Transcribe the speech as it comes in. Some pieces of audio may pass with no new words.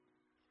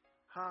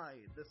Hi,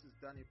 this is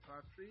Danny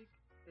Patrick,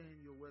 and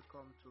you're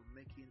welcome to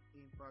Making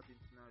Impact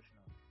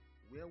International,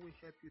 where we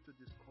help you to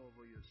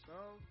discover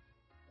yourself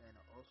and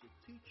also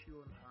teach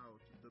you on how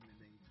to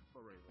dominate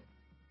forever.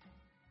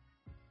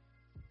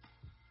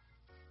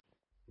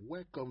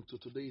 Welcome to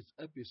today's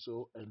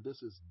episode, and this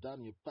is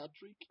Daniel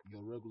Patrick,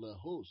 your regular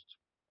host,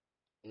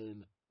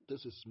 and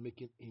this is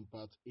Making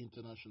Impact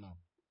International.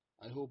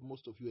 I hope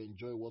most of you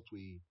enjoy what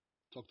we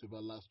talked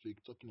about last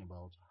week, talking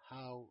about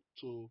how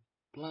to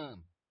plan.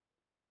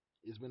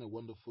 It's been a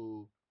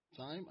wonderful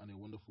time and a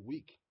wonderful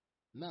week.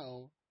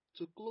 Now,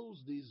 to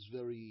close this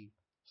very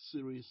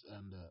series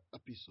and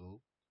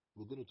episode,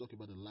 we're going to talk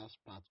about the last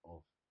part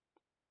of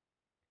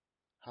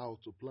how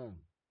to plan.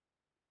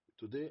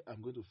 Today,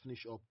 I'm going to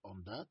finish up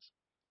on that.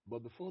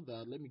 But before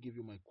that, let me give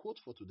you my quote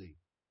for today.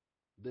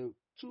 The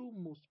two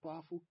most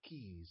powerful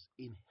keys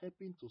in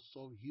helping to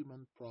solve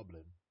human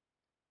problems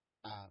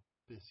are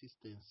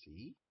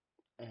persistency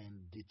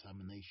and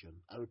determination.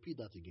 I repeat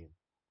that again.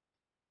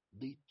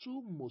 The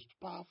two most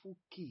powerful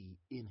keys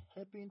in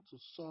helping to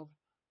solve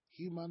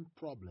human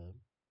problems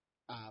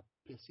are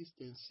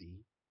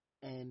persistency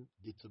and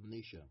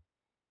determination.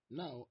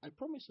 Now, I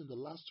promised in the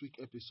last week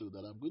episode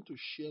that I'm going to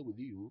share with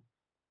you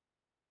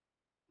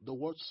the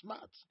word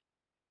smart.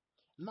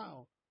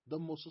 Now, the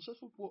most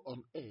successful people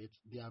on earth,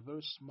 they are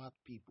very smart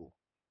people.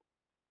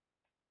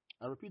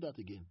 I repeat that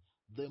again.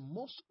 The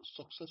most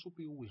successful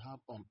people we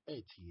have on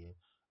earth here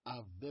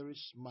are very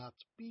smart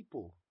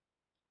people.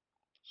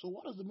 So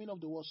what does the meaning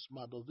of the word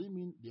smart? Does it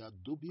mean they are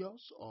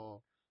dubious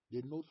or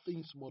they know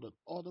things more than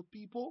other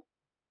people?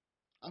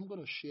 I'm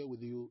going to share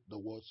with you the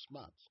word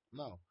smart.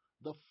 Now,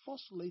 the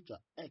first letter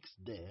X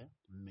there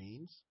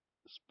means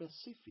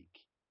specific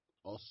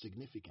or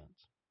significant.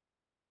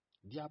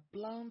 Their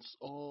plans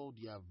or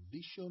their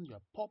vision,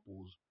 their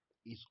purpose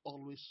is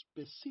always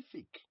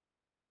specific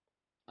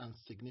and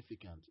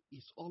significant.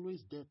 It's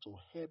always there to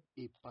help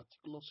a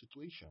particular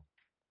situation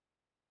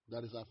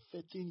that is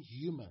affecting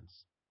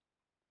humans.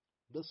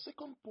 The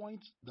second point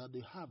that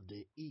they have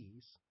there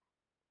is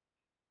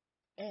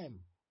M,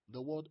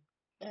 the word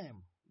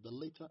M, the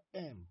letter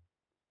M,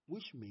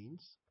 which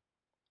means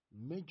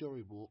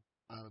measurable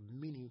and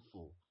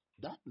meaningful.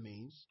 That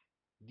means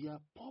their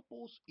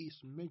purpose is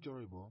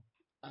measurable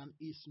and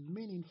is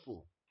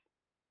meaningful.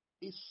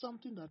 It's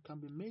something that can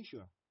be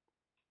measured.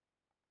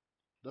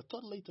 The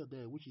third letter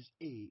there, which is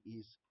A,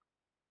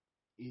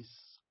 is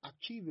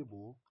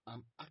achievable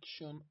and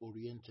action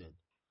oriented.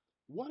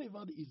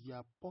 Whatever is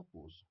their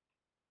purpose,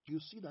 you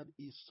see that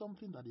is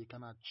something that they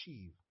can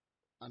achieve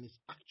and is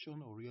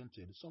action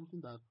oriented. It's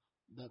something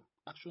that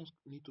actions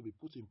need to be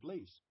put in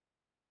place.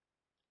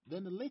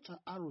 Then the letter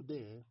arrow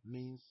there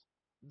means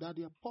that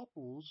their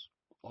purpose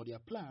or their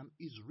plan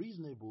is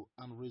reasonable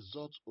and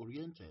result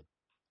oriented.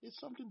 It's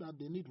something that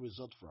they need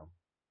result from.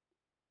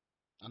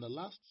 And the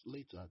last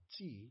letter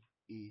T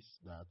is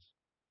that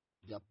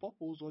their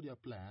purpose or their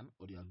plan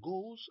or their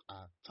goals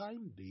are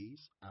time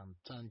based and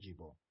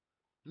tangible.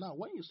 Now,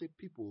 when you say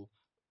people,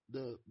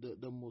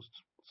 the most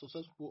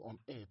successful on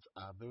earth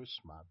are very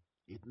smart,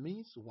 it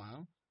means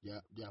one,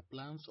 their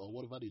plans or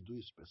whatever they do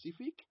is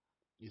specific,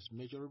 is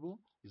measurable,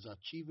 is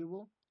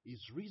achievable, is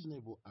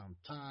reasonable, and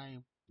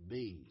time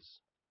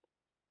based.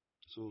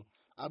 So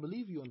I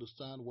believe you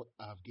understand what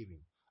I've given.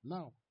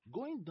 Now,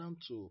 going down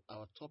to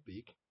our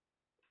topic,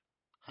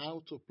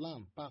 how to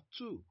plan, part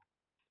two.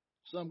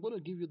 So I'm going to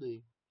give you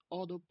the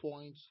other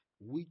points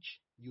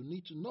which you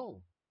need to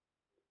know.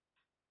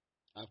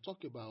 I've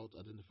talked about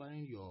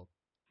identifying your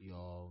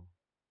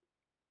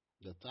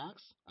the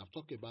task. I've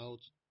talked about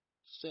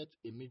set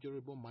a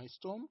measurable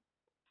milestone.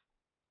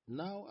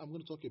 Now I'm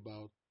going to talk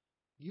about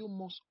you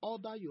must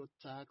order your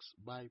tasks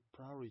by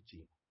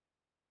priority.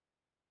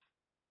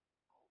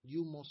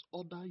 You must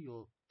order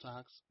your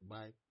tasks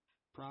by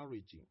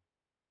priority.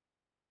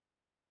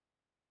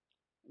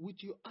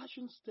 With your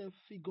action step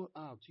figured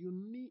out,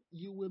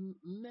 you will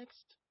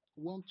next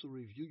want to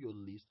review your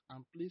list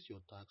and place your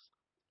tasks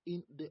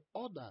in the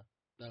order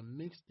that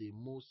makes the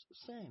most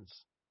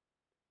sense.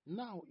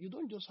 Now, you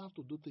don't just have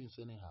to do things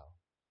anyhow.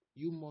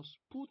 You must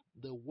put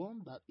the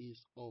one that is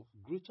of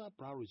greater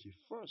priority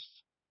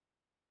first.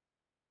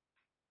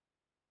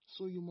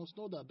 So you must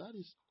know that that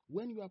is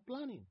when you are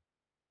planning.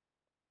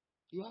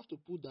 You have to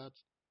put that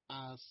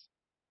as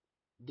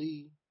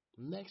the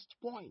next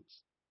point.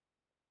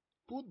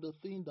 Put the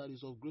thing that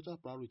is of greater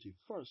priority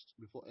first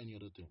before any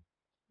other thing.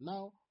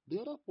 Now,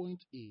 the other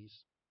point is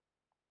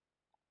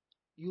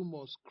you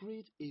must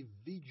create a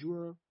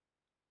visual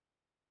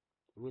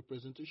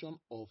representation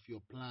of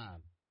your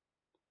plan.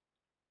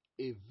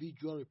 A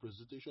visual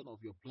representation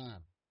of your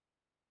plan.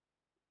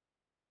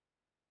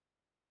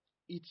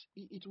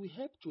 It will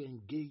help to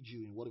engage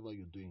you in whatever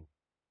you're doing.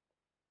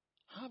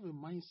 Have a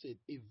mindset,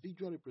 a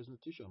visual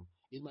representation.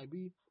 It might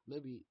be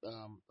maybe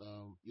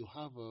you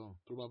have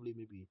probably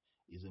maybe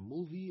is a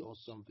movie or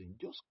something.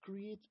 Just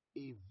create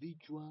a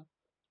visual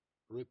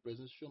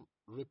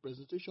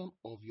representation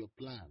of your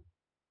plan.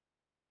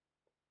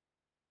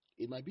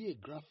 It might be a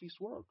graphics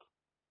work.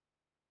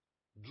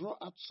 Draw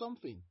out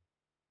something.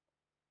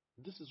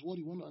 This is what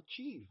you want to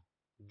achieve.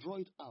 Draw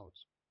it out.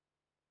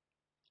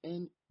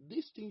 And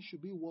this thing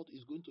should be what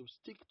is going to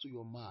stick to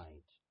your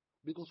mind.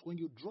 Because when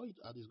you draw it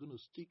out, it's going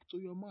to stick to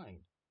your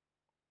mind.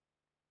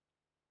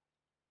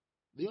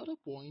 The other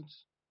point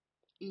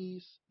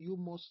is you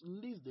must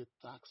list the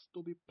tasks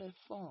to be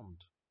performed.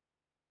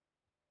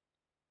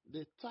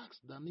 The tasks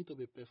that need to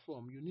be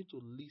performed, you need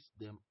to list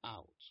them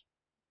out.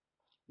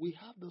 We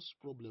have this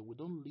problem, we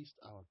don't list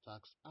our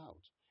tasks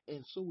out.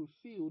 And so we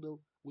feel that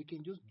we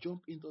can just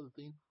jump into the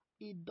thing.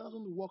 It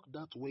doesn't work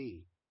that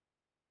way.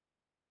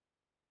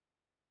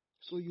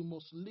 So you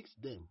must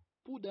list them,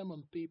 put them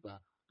on paper,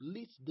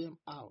 list them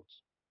out.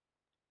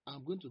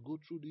 I'm going to go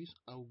through this,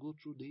 I'll go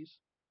through this.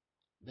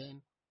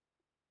 Then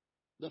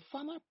the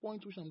final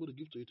point which I'm going to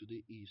give to you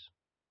today is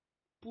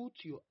put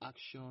your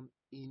action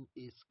in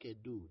a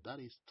schedule. That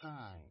is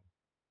time.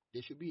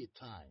 There should be a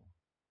time.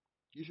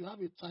 You should have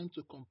a time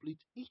to complete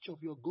each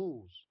of your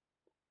goals.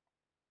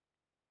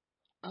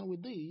 And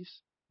with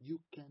this, you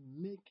can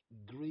make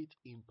great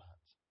impact.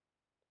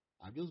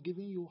 I've just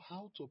given you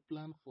how to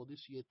plan for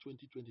this year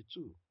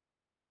 2022.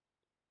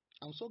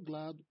 I'm so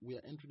glad we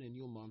are entering a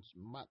new month,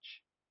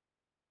 March.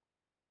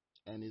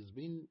 And it's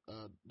been,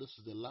 this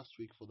is the last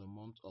week for the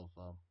month of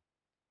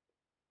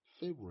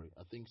February,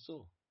 I think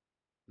so.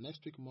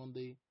 Next week,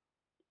 Monday,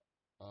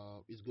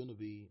 is going to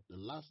be the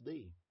last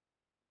day.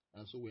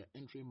 And so we're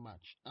entering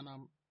March. And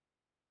I'm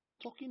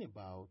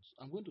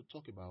going to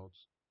talk about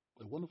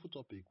a wonderful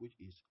topic, which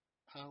is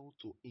how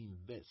to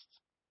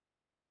invest.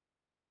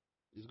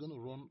 It's going to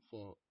run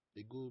for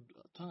a good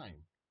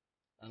time.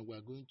 And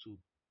we're going to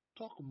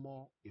talk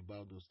more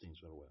about those things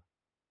very well.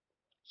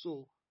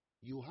 So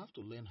you have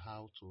to learn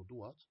how to do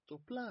what? To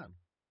plan.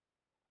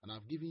 And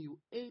I've given you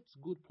 8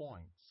 good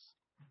points.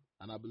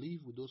 And I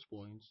believe with those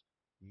points,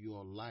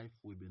 your life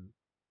will be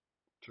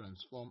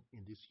transformed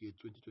in this year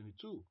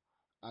 2022.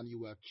 And you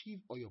will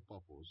achieve all your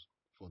purpose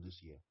for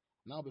this year.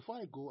 Now, before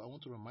I go, I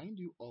want to remind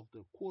you of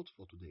the quote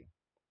for today.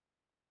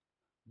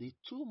 The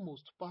 2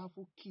 most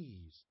powerful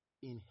keys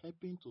in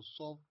helping to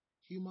solve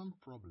human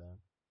problems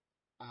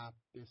are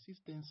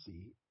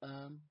persistency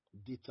and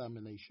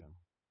determination.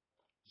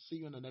 See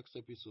you in the next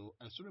episode.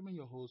 I still remain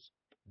your host,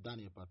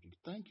 Daniel Patrick.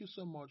 Thank you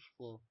so much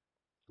for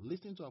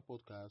listening to our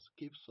podcast.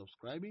 Keep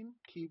subscribing,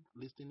 keep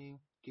listening,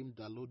 keep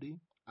downloading,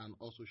 and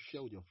also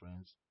share with your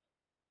friends.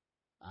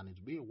 And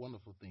it'll be a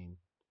wonderful thing.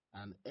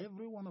 And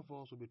every one of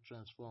us will be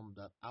transformed,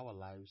 that our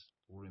lives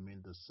will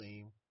remain the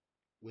same.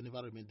 Will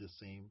never remain the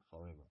same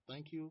forever.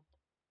 Thank you,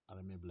 and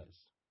remain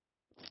blessed.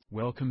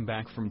 Welcome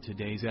back from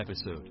today's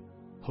episode.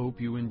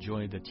 Hope you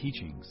enjoyed the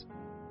teachings.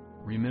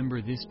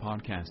 Remember, this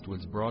podcast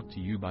was brought to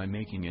you by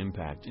Making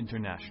Impact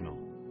International.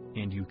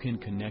 And you can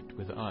connect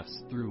with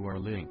us through our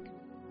link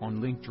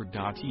on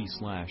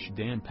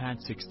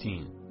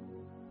linktree.ee/danpat16.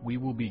 We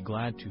will be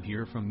glad to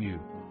hear from you,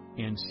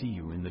 and see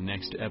you in the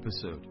next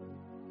episode.